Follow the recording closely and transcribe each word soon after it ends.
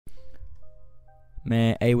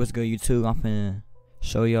Man, hey, what's good, YouTube? I'm finna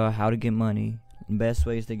show y'all how to get money, best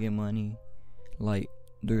ways to get money. Like,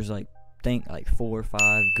 there's like, think like 4 or 5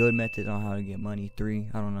 good methods on how to get money.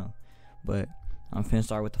 3, I don't know. But I'm finna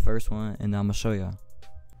start with the first one, and then I'm gonna show y'all.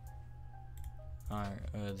 Alright,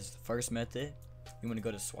 this is the first method. You wanna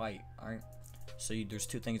go to swipe, alright? So there's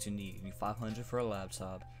 2 things you need. You need 500 for a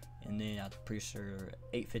laptop, and then I'm pretty sure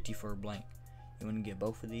 850 for a blank. You wanna get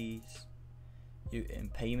both of these.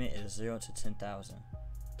 And payment is 0 to 10,000.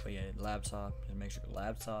 But yeah, laptop, just make sure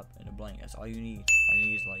laptop and a blank. That's all you need. All you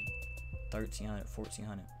need is like 1,300,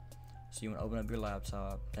 1,400. So you want to open up your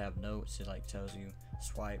laptop, have notes. It like tells you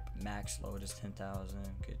swipe max load is 10,000.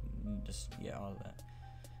 Just yeah, all of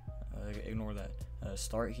that. Ignore that.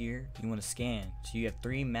 Start here. You want to scan. So you have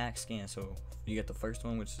 3 max scans. So you get the first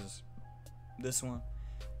one, which is this one,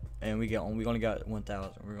 and we only got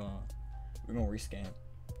 1,000. We're gonna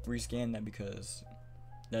rescan that because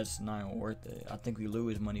that's not worth it. I think we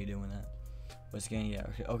lose money doing that. But scan, yeah.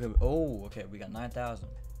 Okay. Oh, okay. We got 9,000.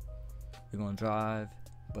 We're gonna drive,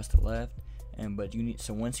 bust the left, but you need.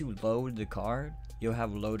 So once you load the card, you'll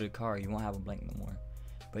have a loaded card. You won't have a blank no more.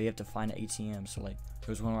 But you have to find an ATM. So like,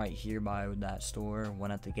 there's one right here by that store,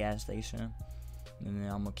 one at the gas station, and then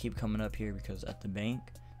I'm gonna keep coming up here because at the bank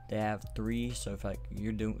they have 3. So if like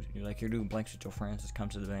you're doing blanks with your friends, just come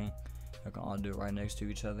to the bank. You can all do it right next to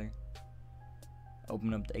each other.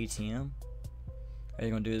 Open up the ATM. You're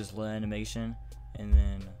gonna do this little animation, and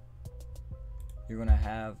then you're gonna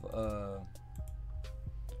have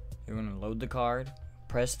you're gonna load the card.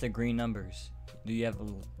 Press the green numbers. You have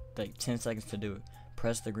like 10 seconds to do it.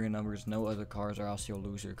 Press the green numbers, no other cards, or else you'll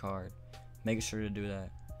lose your card. Make sure to do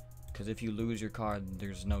that, because if you lose your card,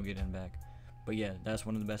 there's no getting back. But yeah, that's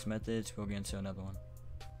one of the best methods. We'll get into another one.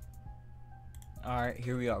 Alright,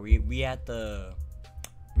 here we are. We at the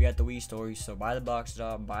Wii store. So buy the box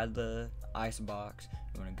job, buy the ice box.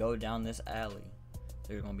 You're gonna go down this alley.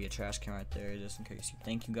 There's gonna be a trash can right there, just in case you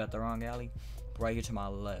think you got the wrong alley. Right here to my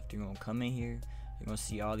left. You're gonna come in here. You're gonna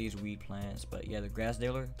see all these weed plants. But yeah, the grass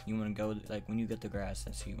dealer, you wanna go like when you get the grass,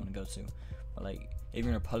 that's who you wanna go to. But like if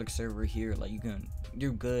you're in a public server here, like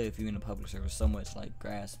you're good if you're in a public server, so much like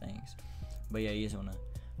grass things. But yeah, you just wanna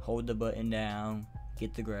hold the button down.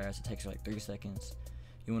 Get the grass. It takes like 3 seconds.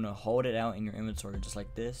 You want to hold it out in your inventory just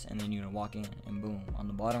like this, and then you're gonna walk in, and boom, on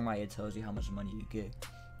the bottom right it tells you how much money you get.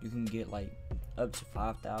 You can get like up to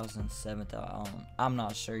 5,000, 7,000. I'm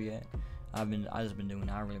not sure yet. I just been doing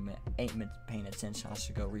it. I really ain't been paying attention. I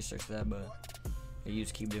should go research that, but yeah, you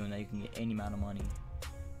just keep doing that. You can get any amount of money.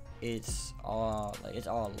 It's all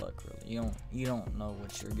luck, really. You don't know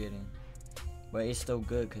what you're getting, but it's still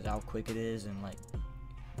good because how quick it is, and like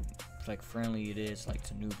friendly it is like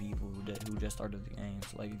to new people who just started the game.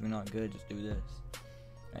 So like if you're not good, just do this.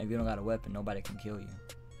 And if you don't got a weapon, nobody can kill you.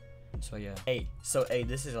 So yeah. Hey,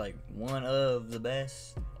 this is like one of the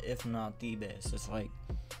best, if not the best. It's like,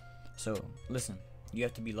 so listen, you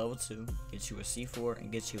have to be level 2, get you a C4,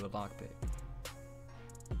 and get you a lockpick.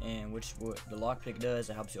 And what the lockpick does,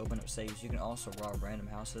 it helps you open up safes. You can also rob random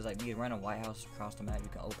houses. Like you can random white houses across the map. You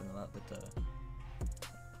can open them up with the.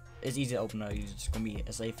 It's easy to open up. It's just gonna be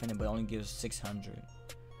a safe in it, but it only gives 600,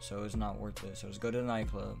 so it's not worth it. So let's go to the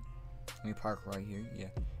nightclub. Let me park right here. Yeah,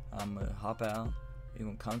 I'm gonna hop out. You're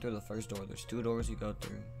gonna come through the first door. There's 2 doors you go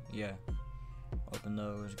through. Yeah, open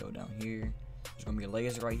those. Go down here. There's gonna be a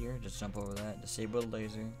laser right here. Just jump over that. Disable the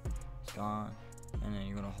laser. It's gone. And then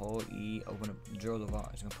you're gonna hold E. Open up. Drill the vault.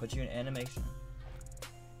 It's gonna put you in animation.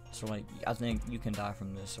 So like, I think you can die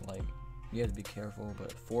from this. So like, you have to be careful.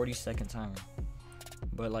 But 40-second timer.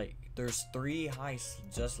 But like, there's 3 heists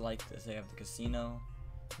just like this. They have the casino,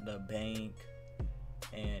 the bank,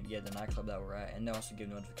 and yeah, the nightclub that we're at. And they also give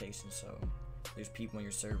notifications, so there's people on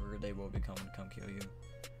your server, they will be coming to come kill you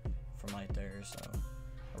from right there. So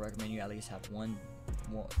I recommend you at least have one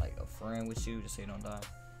like a friend with you, just so you don't die.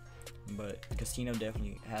 But the casino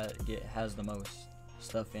definitely has the most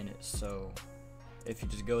stuff in it. So if you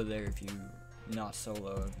just go there, if you're not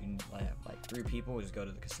solo, if you have like 3 people, just go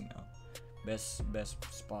to the casino. Best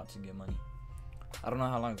spot to get money. I don't know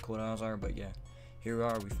how long the cooldowns are, but yeah, here we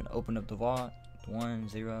are. We finna open up the vault. 1,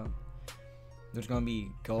 0. There's gonna be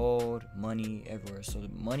gold, money everywhere. So the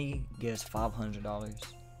money gives $500.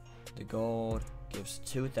 The gold gives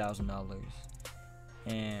 $2,000,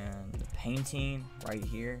 and the painting right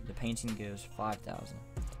here, the painting gives 5,000.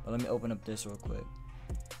 But let me open up this real quick.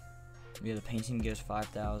 Yeah, the painting gives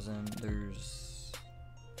 5,000. There's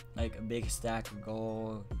like a big stack of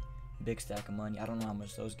gold. Big stack of money. I don't know how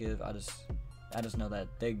much those give. I just know that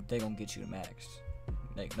they gonna get you to max.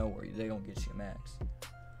 Like, no worries, they gonna get you to max.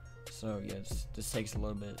 So yeah, this takes a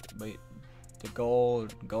little bit, but the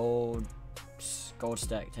gold gold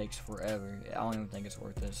stack takes forever. I don't even think it's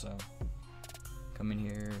worth it. So come in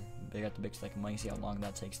here. They got the big stack of money. See how long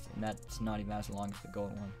that takes, and that's not even as long as the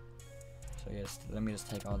gold one. So yes, let me just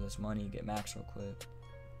take all this money, get max real quick.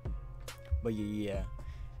 But yeah,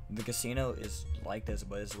 the casino is like this,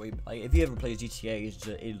 but it's way like if you ever play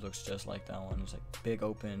GTA, it looks just like that one. It's like big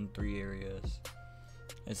open 3 areas.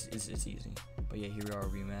 It's easy. But yeah, here we are,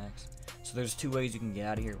 Remax. So there's 2 ways you can get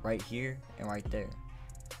out of here, right here and right there.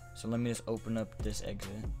 So let me just open up this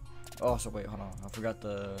exit. Oh, so wait, hold on, I forgot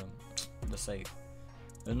the safe.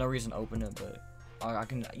 There's no reason to open it, but I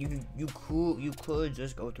can. You could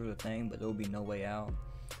just go through the thing, but there will be no way out.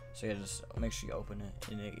 So yeah, just make sure you open it,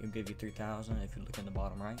 and it'll give you 3,000 if you look in the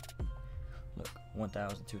bottom right. Look,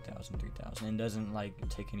 1,000, 2,000, 3,000. And it doesn't like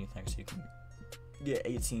take anything, so you can get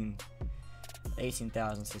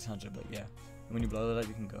 18,600. But yeah, when you blow it up,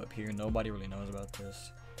 you can go up here. Nobody really knows about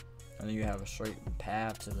this. And then you have a straight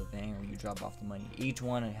path to the van where you drop off the money. Each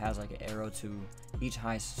one has like an arrow to each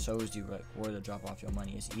heist, shows you like where to drop off your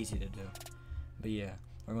money. It's easy to do. But yeah,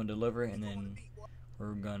 we're gonna deliver it, and then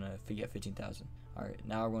we're gonna get 15,000. All right,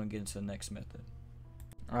 now we're gonna get into the next method.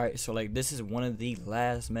 All right, so like this is one of the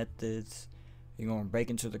last methods. You're gonna break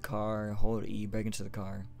into the car, hold E, break into the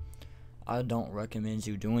car. I don't recommend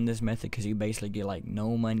you doing this method because you basically get like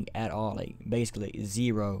no money at all, like basically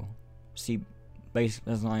zero. See,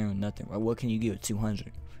 basically that's not even nothing. Right? What can you get with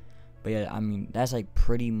 200? But yeah, I mean that's like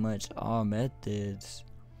pretty much all methods.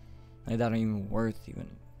 Like that aren't even worth even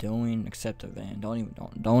doing except a van. Don't even.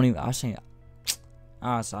 I was saying,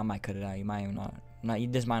 honestly, I might cut it out. You might even not.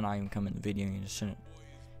 This might not even come in the video. You just shouldn't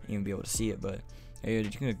even be able to see it. But yeah, you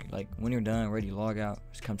can like when you're done, ready, log out.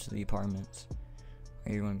 Just come to the apartments.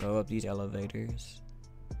 Or you're gonna go up these elevators.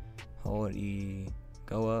 Hold E,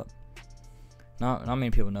 go up. Not many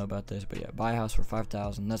people know about this, but yeah, buy a house for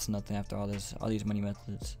 5,000. That's nothing after all these money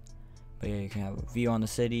methods. But yeah, you can have a view on the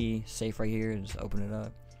city, safe right here. Just open it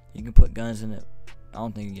up. You can put guns in it. I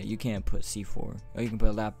don't think you can't put C4. Or you can put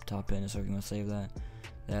a laptop in it, so if you want to save that.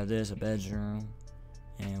 They have this, a bedroom.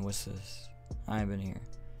 And what's this? I ain't been here.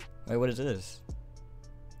 Wait, what is this?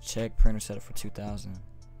 Check printer setup for 2,000.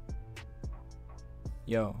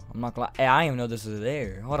 Yo, I'm not gonna lie. Hey, I didn't even know this was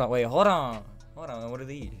there. Hold on, wait, hold on. What are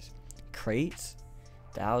these? Crates?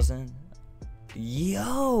 1,000?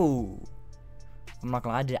 Yo! I'm not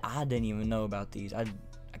gonna lie, I didn't even know about these.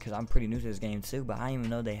 Because I'm pretty new to this game too, but I didn't even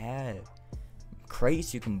know they had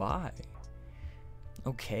crates you can buy.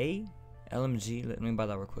 Okay. LMG, let me buy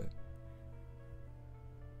that real quick.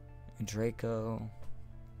 Draco.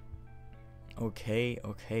 Okay.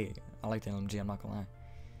 I like the LMG, I'm not gonna lie.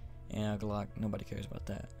 And a Glock, nobody cares about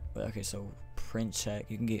that. But okay, so print check.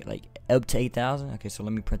 You can get like up to 8,000. Okay, so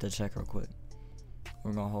let me print the check real quick.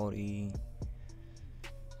 We're gonna hold E.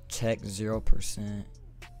 Check 0%.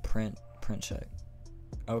 Print check.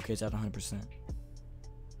 Okay, it's at 100%.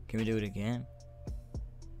 Can we do it again?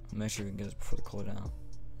 Make sure we can get this before the cooldown.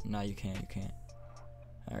 No, you can't.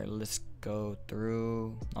 Alright, let's go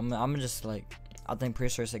through. I'm just like, I think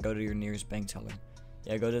pretty sure it said go to your nearest bank teller.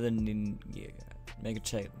 Yeah, go to the make a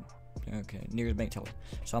check. Okay, nearest bank teller.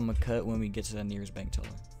 So I'm gonna cut when we get to the nearest bank teller.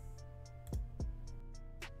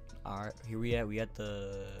 Alright, here we at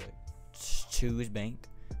the choose bank.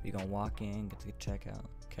 We gonna walk in, get the check out,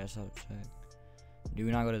 cash out check. Do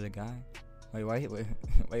we not go to the guy? Wait, why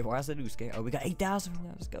is the dude scared? Oh, we got 8,000 from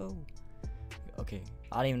that. Let's go. Okay,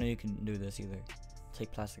 I didn't even know you can do this either.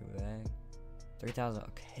 Take plastic bag. 3,000.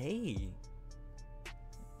 Okay.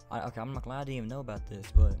 Okay, I'm not glad I didn't even know about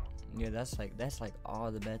this, but yeah, that's like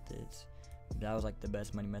all the methods. That was like the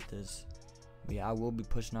best money methods. But yeah, I will be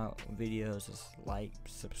pushing out videos. Just like,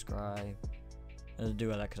 subscribe. Let's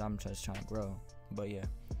do all that because I'm just trying to grow. But yeah,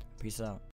 peace out.